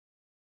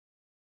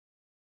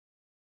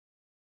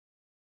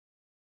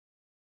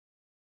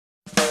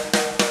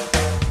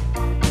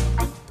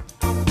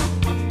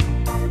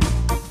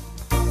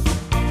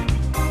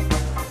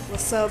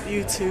What's up,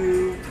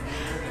 YouTube?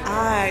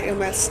 I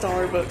am at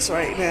Starbucks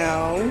right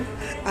now.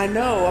 I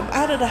know, I'm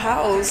out of the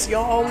house.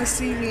 Y'all always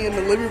see me in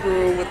the living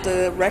room with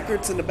the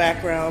records in the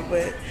background,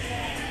 but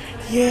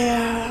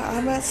yeah,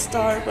 I'm at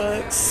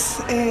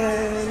Starbucks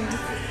and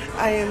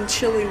I am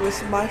chilling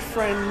with my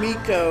friend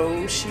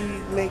Meeko.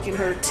 She's making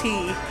her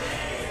tea.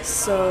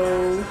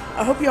 So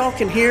I hope y'all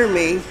can hear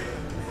me,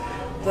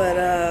 but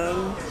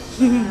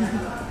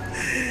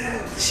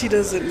she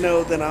doesn't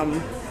know that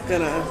I'm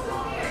gonna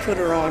put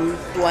her on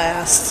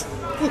blast.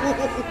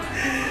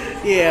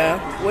 Yeah,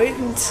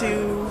 waiting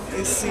to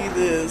see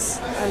this.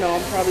 I know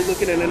I'm probably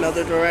looking in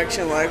another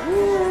direction like,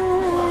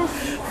 woo,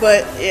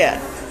 but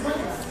yeah.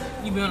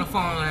 You be on the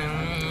phone like,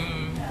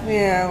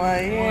 Yeah,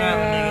 like,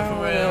 yeah, for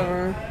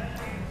whatever.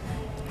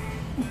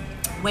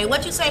 Wait,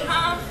 what you say,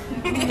 huh?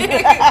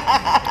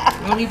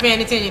 You don't be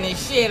paying attention to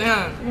shit,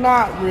 huh?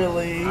 Not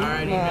really. I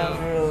already Not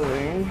know.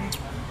 really.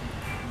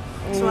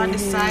 So I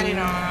decided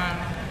on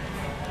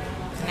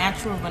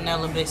natural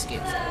vanilla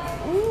biscuits.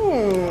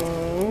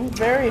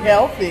 Very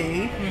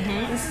healthy.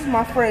 This is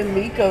my friend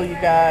Meeko, you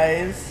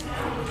guys.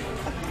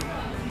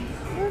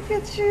 Look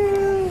at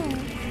you.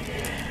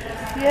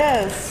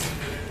 Yes.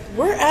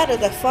 We're out of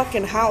the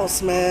fucking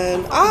house,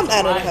 man. I'm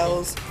out of the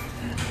house.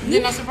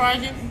 Didn't I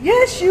surprise you?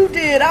 Yes, you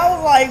did. I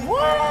was like,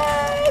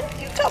 what?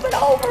 You coming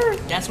over?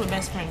 That's what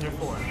best friends are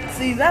for.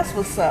 See, that's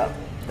what's up.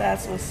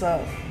 That's what's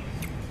up.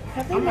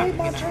 Have they made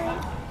my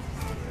drink?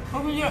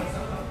 What was your...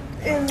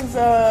 It's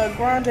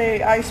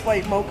grande ice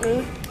white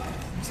mocha.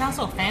 Sounds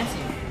so fancy.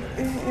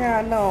 Yeah,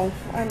 I know.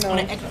 With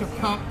an extra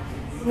pump.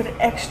 With an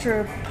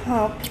extra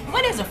pump.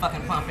 What is a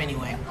fucking pump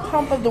anyway?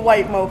 Pump of the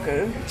white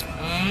mocha.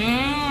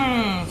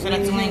 So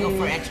that's lingo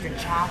for extra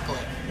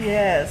chocolate.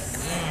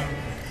 Yes.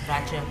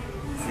 Gotcha.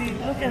 See,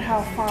 look at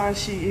how fine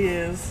she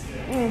is.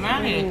 Man,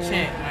 I need a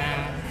chick,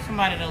 man.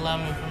 Somebody to love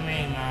me for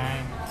me,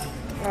 man.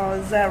 Oh,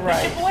 is that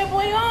right? Put your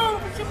boy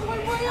on. Put your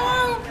boy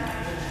on.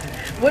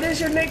 What is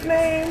your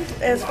nickname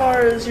as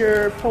far as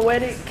your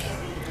poetic?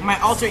 My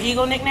alter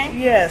ego nickname?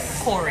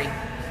 Yes. Corey.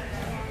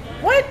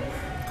 What?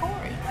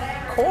 Corey.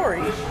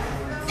 Corey.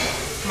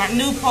 My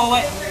new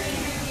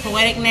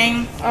poetic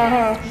name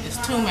is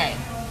Tume.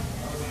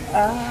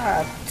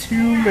 Ah,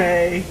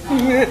 Tume.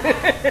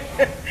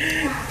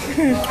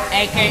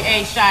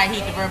 a.k.a. Shai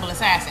Heat, the verbal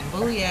assassin.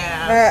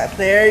 Booyah.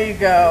 There you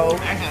go.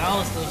 That's that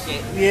old school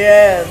shit.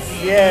 Yes,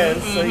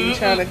 yes. So you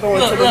trying to go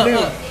into the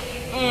new.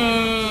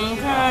 Okay.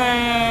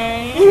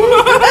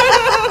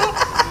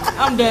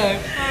 I'm done.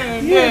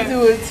 You're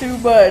doing too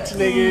much,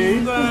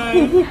 nigga.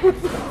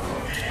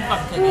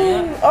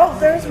 Oh,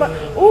 there's my.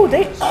 Oh,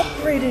 they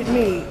upgraded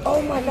me.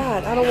 Oh my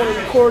god, I don't want to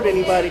record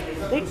anybody.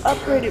 They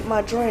upgraded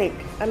my drink.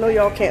 I know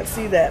y'all can't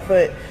see that,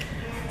 but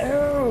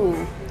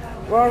oh,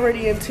 we're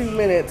already in 2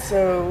 minutes.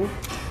 So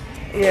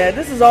yeah,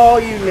 this is all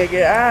you,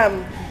 nigga.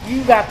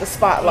 You got the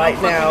spotlight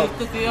now.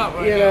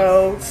 You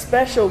know,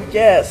 special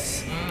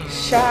guest,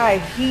 Shai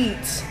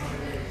Heat,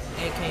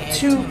 a.k.a.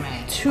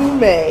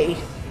 Tume.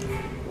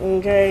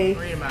 Okay.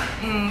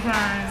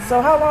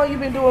 So how long you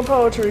been doing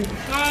poetry?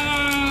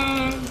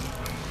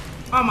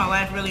 All my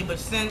life, really, but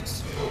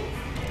since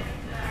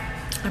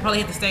I probably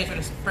hit the stage for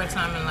the first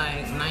time in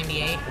like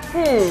 98.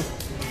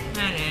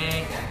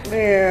 98.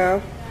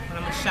 Yeah. But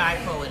I'm a shy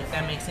poet, if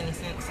that makes any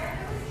sense.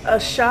 A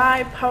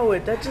shy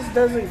poet, that just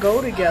doesn't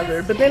go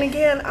together. But then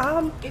again,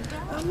 I'm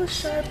a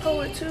shy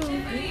poet too.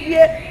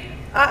 Yeah,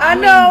 I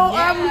know.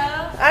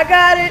 Yeah. I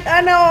got it.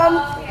 I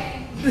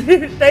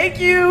know. Thank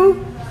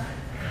you.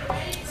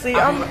 See,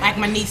 I'm like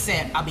my niece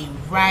said, I'll be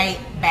right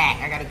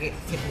back. I gotta get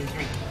Tiffany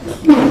drink.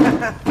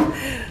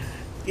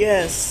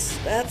 Yes,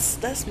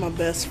 that's my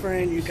best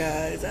friend, you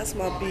guys. That's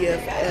my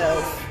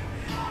BFF.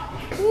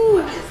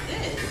 Ooh.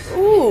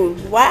 Ooh,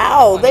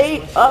 wow,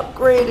 they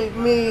upgraded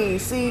me.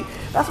 See,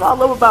 that's what I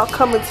love about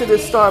coming to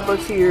this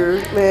Starbucks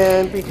here,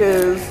 man,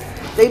 because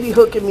they be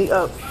hooking me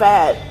up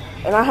fat.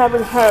 And I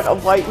haven't had a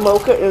white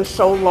mocha in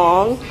so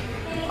long.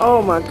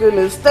 Oh my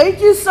goodness.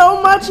 Thank you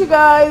so much, you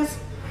guys.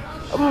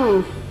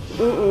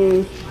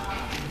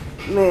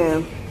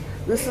 Man.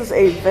 This is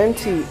a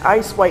venti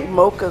ice white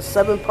mocha,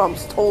 7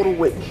 pumps total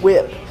with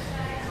whip.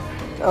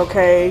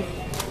 Okay,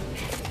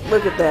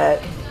 look at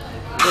that.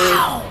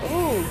 Ow!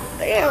 Ooh,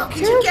 damn! Did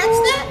you catch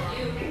that?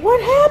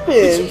 What happened?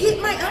 Did you hit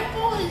my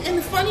elbow and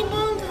the funny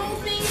bone, the whole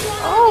thing?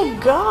 Oh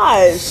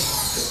gosh!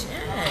 Shit.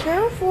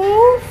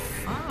 Careful!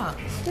 Fuck.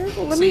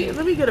 Careful. Let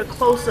me get a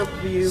close up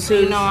view. So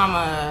you know I'm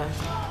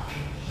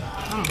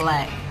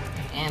black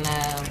and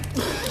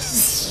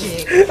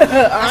shit.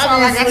 That's all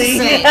I got to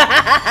say.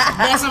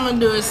 Best I'm gonna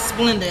do is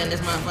Splenda in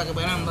this motherfucker,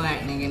 but I'm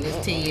black, nigga. And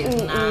this tea is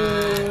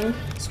not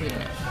sweet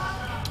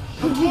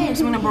enough. Okay,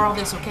 so I'm gonna borrow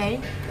this, okay?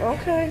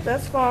 Okay,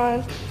 that's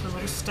fine. For a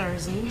little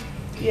Sturzy.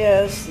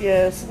 Yes,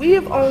 yes. We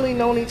have only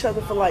known each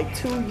other for like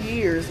 2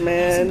 years,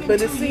 man.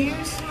 But it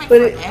seems,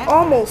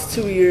 almost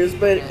 2 years.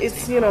 But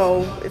it's, you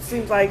know, it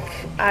seems like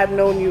I've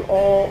known you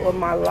all of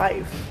my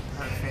life.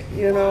 Perfect.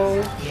 You know.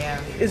 Yeah.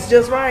 It's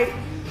just right.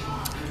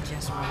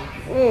 Just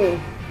right.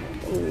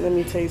 Let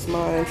me taste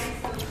mine.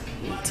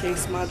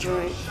 Taste my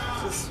drink.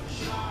 Just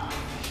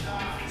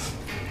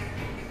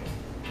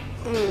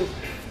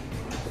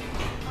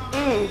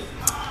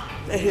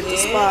That hit the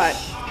spot.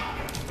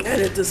 That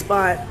hit the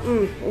spot.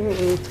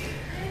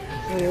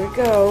 There we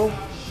go,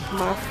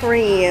 my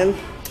friend.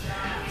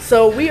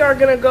 So we are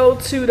gonna go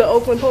to the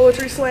Oakland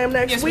Poetry Slam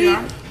next week. We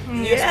are.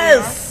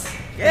 Yes.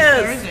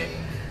 Thursday.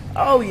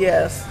 Oh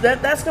yes.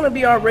 That's gonna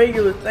be our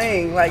regular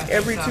thing, like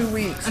every 2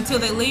 weeks. Until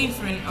they leave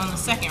on the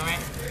 2nd, right?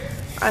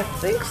 I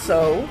think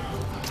so.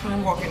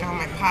 I'm working on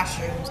my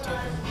posture and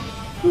stuff.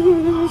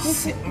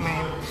 Sitting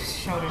my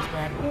shoulders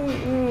back.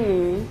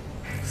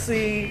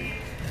 See,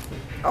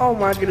 oh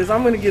my goodness,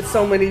 I'm gonna get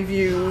so many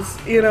views.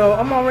 You know,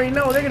 I'm already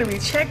know they're gonna be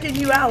checking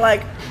you out.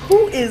 Like,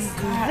 who is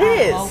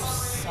this? I hope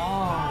so,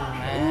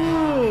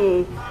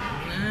 man.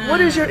 What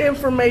is your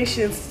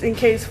information in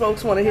case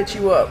folks want to hit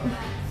you up?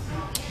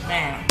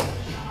 Man,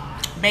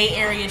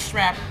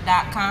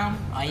 bayareastrapped.com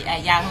or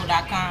at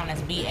yahoo.com.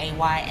 That's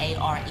bayareastrapped.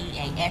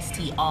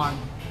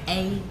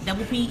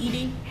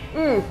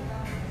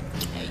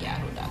 At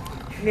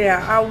yahoo.com.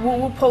 Yeah,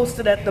 we'll post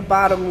it at the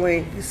bottom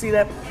link. You see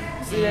that?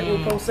 See that?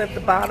 We'll post at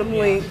the bottom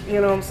link. You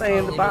know what I'm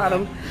saying? The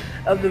bottom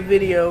of the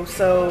video,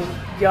 so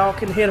y'all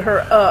can hit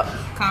her up.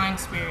 Kind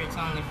spirits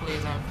only,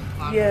 please.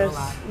 Yes,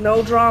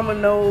 no drama,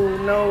 no.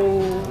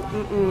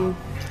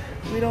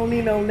 We don't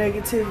need no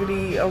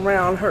negativity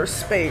around her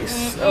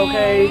space,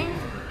 okay?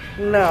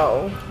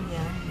 No.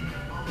 Yeah.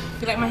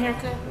 You like my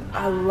haircut?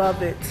 I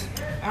love it.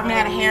 I haven't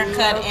had a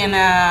haircut in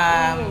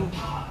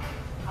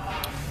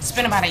it's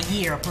been about a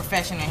year, a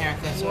professional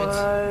haircut. So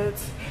what?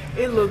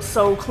 It looks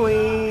so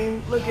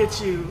clean. Look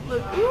at you.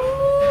 Look.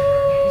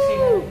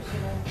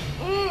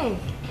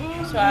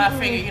 So I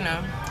figured, you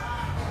know,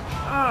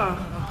 I'll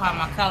pop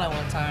my color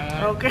one time.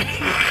 Right? Okay.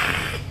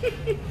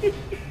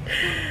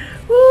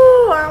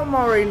 Woo, I'm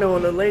already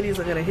knowing the ladies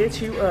are gonna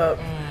hit you up.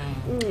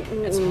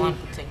 It's one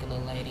particular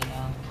lady,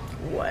 though.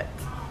 What?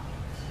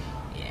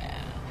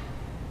 Yeah.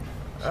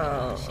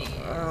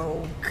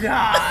 Oh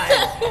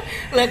God.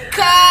 Look,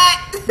 cut.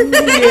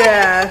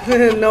 Yeah,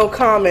 no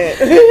comment.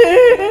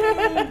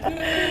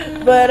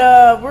 But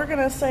we're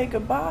gonna say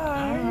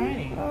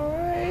goodbye. All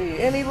right.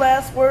 Any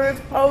last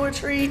words?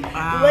 Poetry?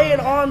 Lay it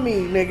on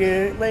me,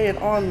 nigga. Lay it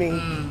on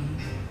me.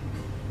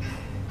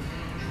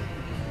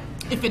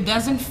 If it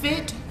doesn't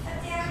fit,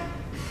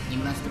 you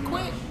must have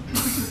quit.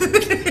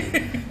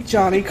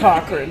 Johnny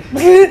Cochran.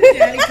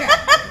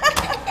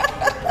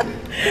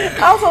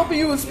 I was hoping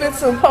you would spit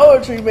some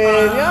poetry,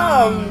 man.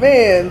 Oh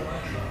man,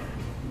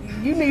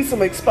 you need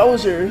some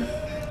exposure.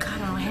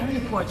 God, I don't have any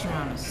poetry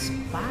on the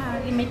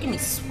spot. You're making me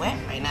sweat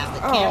right now.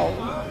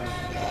 Oh,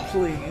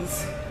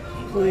 please,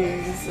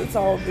 it's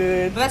all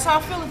good. But that's how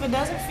I feel. If it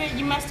doesn't fit,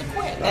 you must have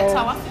quit. That's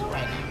how I feel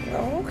right now.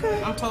 Oh,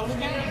 okay. I'm totally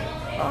down.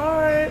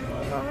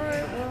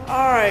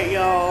 All right,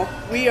 y'all.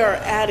 We are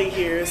out of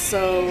here.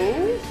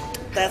 So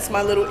that's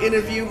my little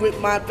interview with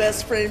my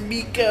best friend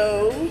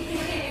Meeko,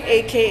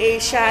 a.k.a.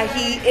 Shai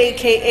Heat,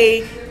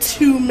 a.k.a.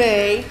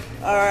 May.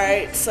 All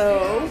right,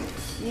 so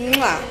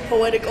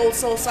Poetic Old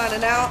Soul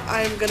signing out.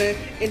 I'm gonna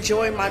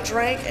enjoy my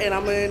drink and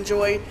I'm gonna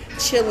enjoy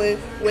chilling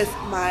with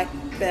my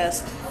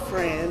best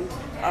friend.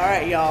 All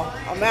right, y'all.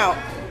 I'm out.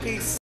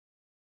 Peace.